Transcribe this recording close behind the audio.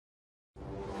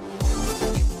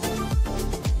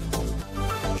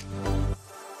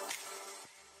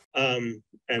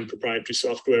and proprietary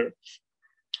software.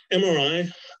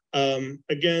 MRI,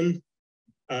 again,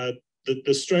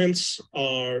 the strengths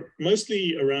are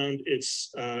mostly around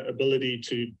its ability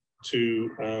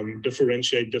to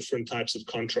differentiate different types of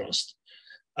contrast.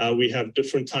 We have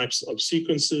different types of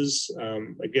sequences.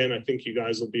 Again, I think you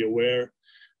guys will be aware.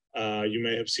 You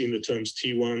may have seen the terms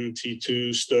T1,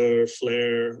 T2, stir,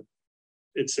 flare,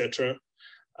 etc.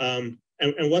 And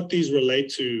what these relate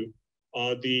to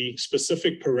are the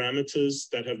specific parameters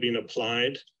that have been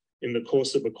applied in the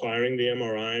course of acquiring the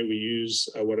MRI. We use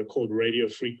what are called radio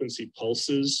frequency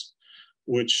pulses,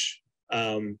 which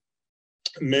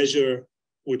measure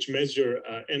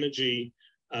energy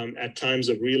at times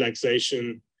of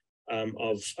relaxation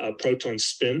of proton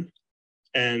spin.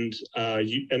 And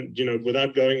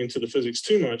without going into the physics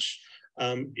too much,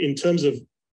 in terms of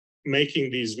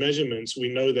making these measurements, we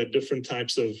know that different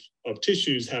types of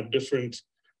tissues have different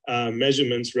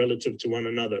measurements relative to one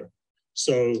another.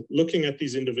 So looking at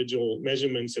these individual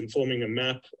measurements and forming a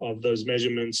map of those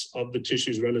measurements of the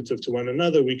tissues relative to one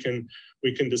another, we can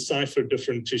decipher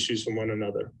different tissues from one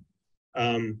another.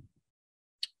 I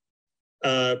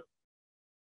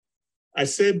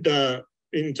said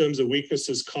in terms of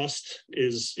weaknesses, cost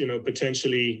is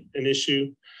potentially an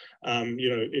issue.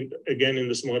 Again, in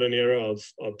this modern era of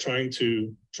trying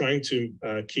to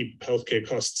keep healthcare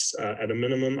costs at a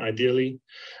minimum, ideally.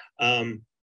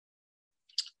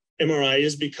 MRI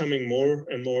is becoming more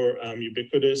and more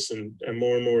ubiquitous and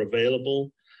more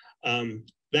available.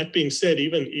 That being said,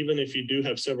 even if you do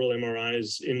have several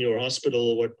MRIs in your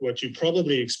hospital, what you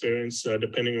probably experience,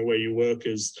 depending on where you work,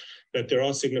 is that there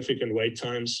are significant wait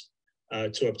times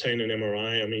to obtain an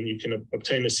MRI. I mean, you can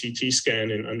obtain a CT scan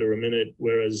in under a minute,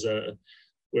 whereas an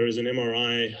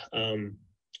MRI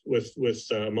with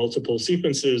multiple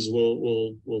sequences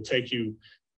will take you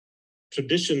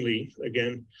traditionally,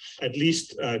 again, at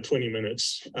least 20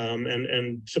 minutes,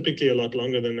 and typically a lot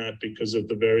longer than that because of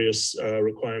the various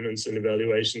requirements and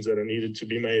evaluations that are needed to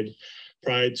be made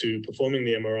prior to performing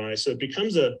the MRI. So it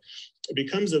becomes a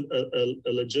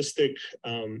logistic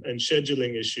and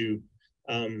scheduling issue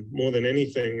more than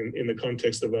anything in the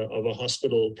context of a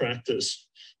hospital practice.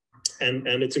 And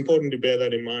it's important to bear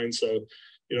that in mind. So,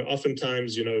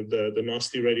 oftentimes, the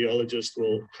nasty radiologist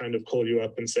will kind of call you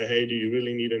up and say, hey, do you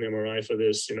really need an MRI for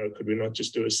this? Could we not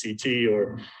just do a CT,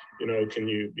 or, can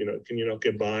you not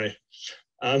get by?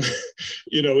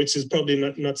 Which is probably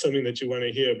not something that you want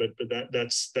to hear, but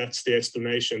that's the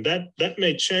explanation. That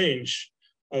may change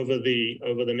over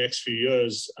the next few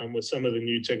years with some of the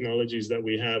new technologies that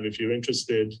we have. If you're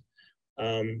interested,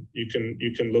 you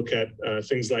can look at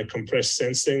things like compressed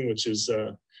sensing, which is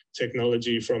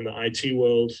technology from the IT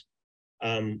world,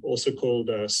 also called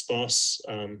sparse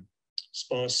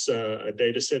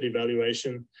data set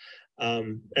evaluation.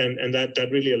 And that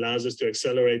really allows us to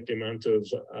accelerate the amount of,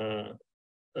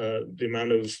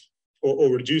 or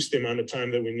reduce the amount of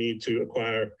time that we need to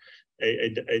acquire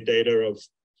a data of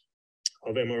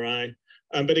MRI.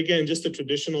 But again, just a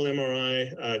traditional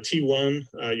MRI,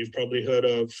 T1, you've probably heard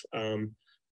of.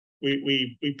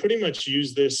 We pretty much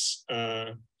use this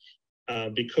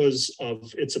because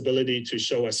of its ability to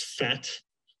show us fat,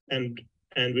 and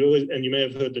you may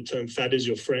have heard the term "fat is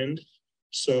your friend."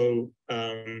 So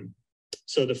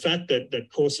the fat that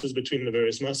courses between the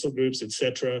various muscle groups,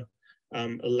 etc.,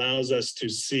 allows us to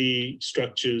see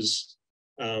structures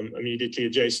immediately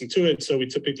adjacent to it. So we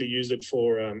typically use it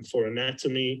for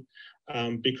anatomy,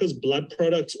 because blood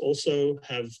products also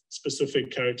have specific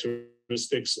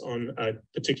characteristics on a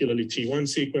particularly T1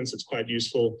 sequence. It's quite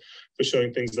useful for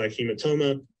showing things like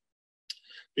hematoma.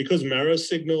 Because marrow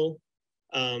signal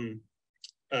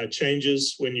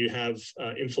changes when you have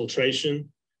infiltration,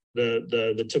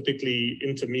 the typically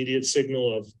intermediate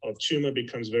signal of tumor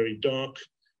becomes very dark.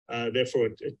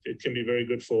 Therefore, it can be very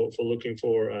good for looking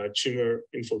for tumor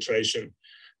infiltration.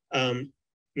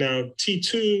 Now,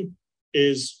 T2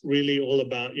 is really all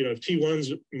about, if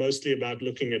T1's mostly about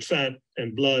looking at fat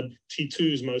and blood,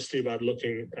 T2 is mostly about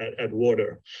looking at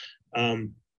water.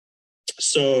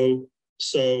 So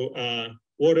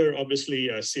water, obviously,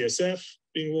 CSF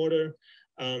being water,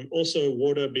 also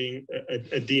water being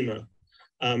edema.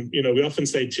 We often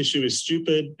say tissue is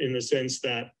stupid in the sense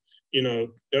that,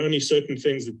 there are only certain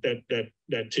things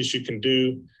that tissue can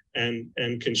do and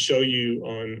can show you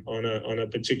on a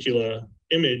particular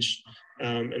image.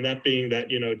 And that being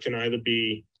that, it can either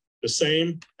be the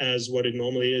same as what it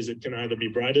normally is. It can either be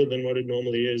brighter than what it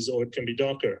normally is, or it can be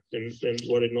darker than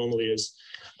what it normally is.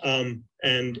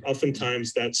 And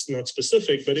oftentimes that's not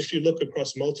specific, but if you look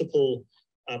across multiple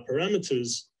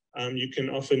parameters, you can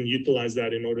often utilize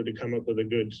that in order to come up with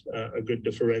a good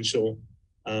differential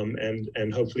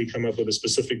and hopefully come up with a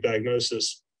specific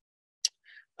diagnosis.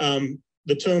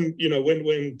 The term,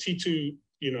 when T2,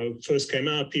 first came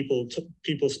out, people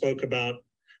spoke about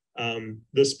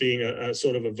this being a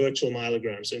sort of a virtual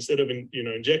myelogram. So instead of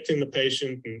injecting the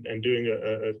patient and doing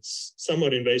a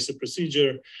somewhat invasive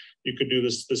procedure, you could do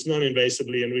this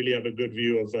non-invasively and really have a good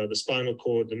view of the spinal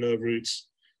cord, the nerve roots,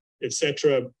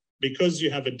 etc. Because you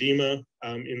have edema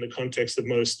in the context of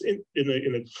most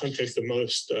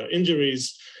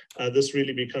injuries, this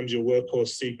really becomes your workhorse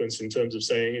sequence in terms of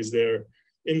saying, is there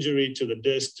injury to the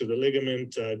disc, to the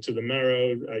ligament, to the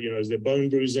marrow? Is there bone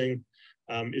bruising?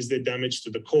 Is there damage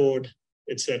to the cord,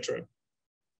 etc.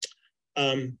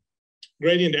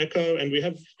 Gradient echo, and we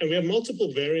have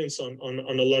multiple variants on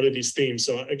a lot of these themes.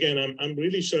 So again, I'm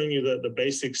really showing you the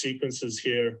basic sequences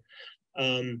here.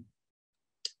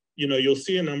 You'll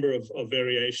see a number of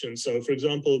variations. So for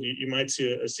example, you might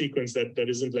see a sequence that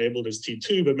isn't labeled as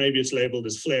T2, but maybe it's labeled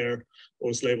as flare, or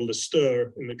it's labeled as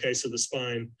stir in the case of the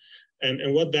spine.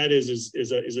 And what that is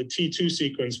a T2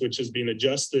 sequence which has been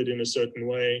adjusted in a certain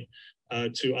way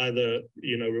to either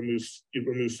remove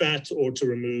fat or to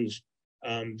remove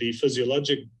the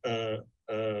physiologic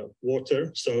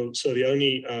water. So the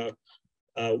only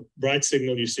bright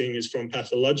signal you're seeing is from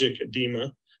pathologic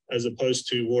edema, as opposed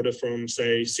to water from,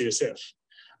 say, CSF.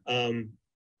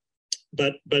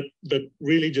 But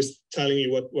really just telling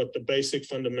you what the basic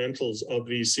fundamentals of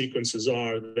these sequences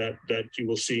are that you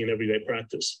will see in everyday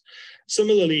practice.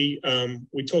 Similarly,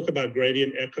 we talk about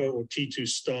gradient echo or T2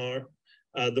 star.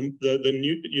 The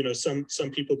new,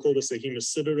 some people call this the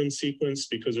hemosiderin sequence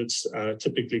because it's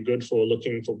typically good for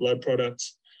looking for blood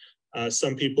products.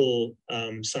 Some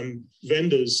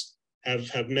vendors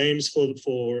have names for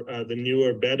the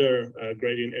newer, better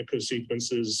gradient echo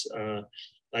sequences,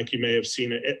 like you may have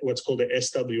seen what's called a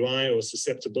SWI, or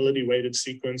susceptibility weighted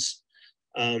sequence.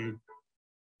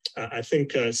 I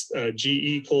think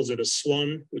GE calls it a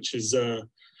SWAN, which is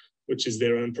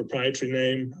their own proprietary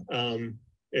name,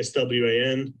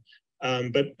 SWAN.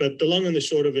 But the long and the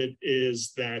short of it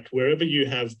is that wherever you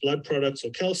have blood products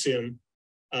or calcium,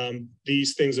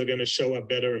 these things are going to show up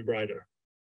better and brighter.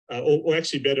 Or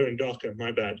actually better and darker,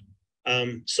 my bad.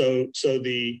 So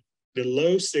the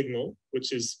low signal,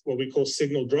 which is what we call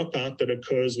signal dropout, that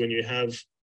occurs when you have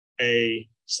a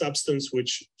substance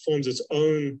which forms its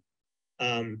own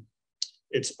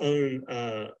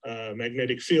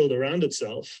magnetic field around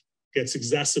itself, gets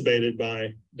exacerbated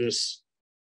by this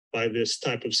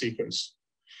type of sequence.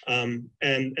 And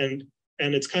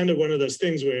it's kind of one of those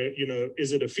things where,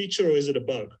 is it a feature or is it a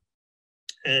bug?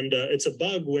 And it's a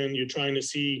bug when you're trying to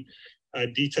see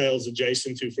details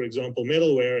adjacent to, for example,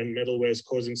 metalware, and metalware is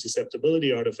causing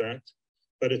susceptibility artifact.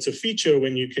 But it's a feature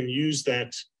when you can use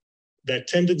that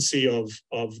tendency of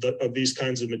these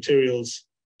kinds of materials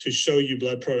to show you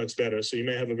blood products better. So you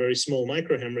may have a very small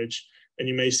microhemorrhage, and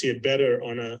you may see it better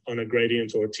on a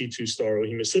gradient or T2 star or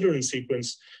hemosiderin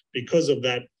sequence because of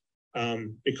that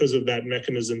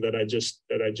mechanism that I just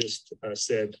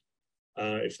said,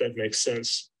 if that makes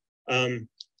sense.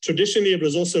 Traditionally, it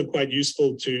was also quite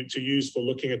useful to use for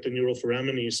looking at the neural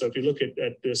foramine. So if you look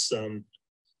at this,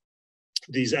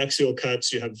 these axial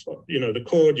cuts, you have, the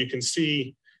cord, you can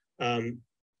see to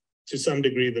some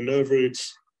degree the nerve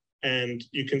roots, and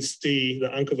you can see the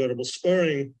uncovertible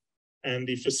spurring and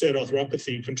the facet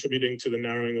arthropathy contributing to the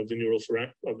narrowing of the neural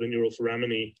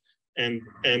foramine. And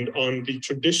on the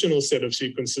traditional set of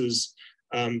sequences,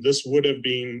 this would have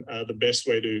been the best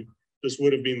way to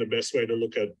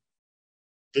look at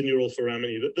the neural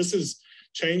foramine. This has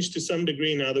changed to some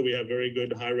degree now that we have very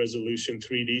good high resolution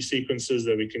 3D sequences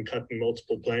that we can cut in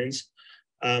multiple planes.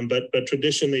 But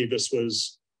traditionally, this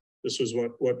was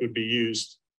what would be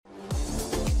used.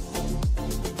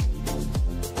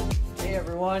 Hey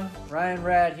everyone, Ryan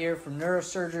Rad here from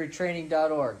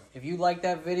Neurosurgerytraining.org. If you like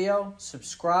that video,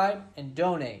 subscribe and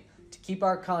donate to keep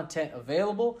our content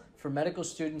available for medical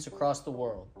students across the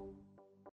world.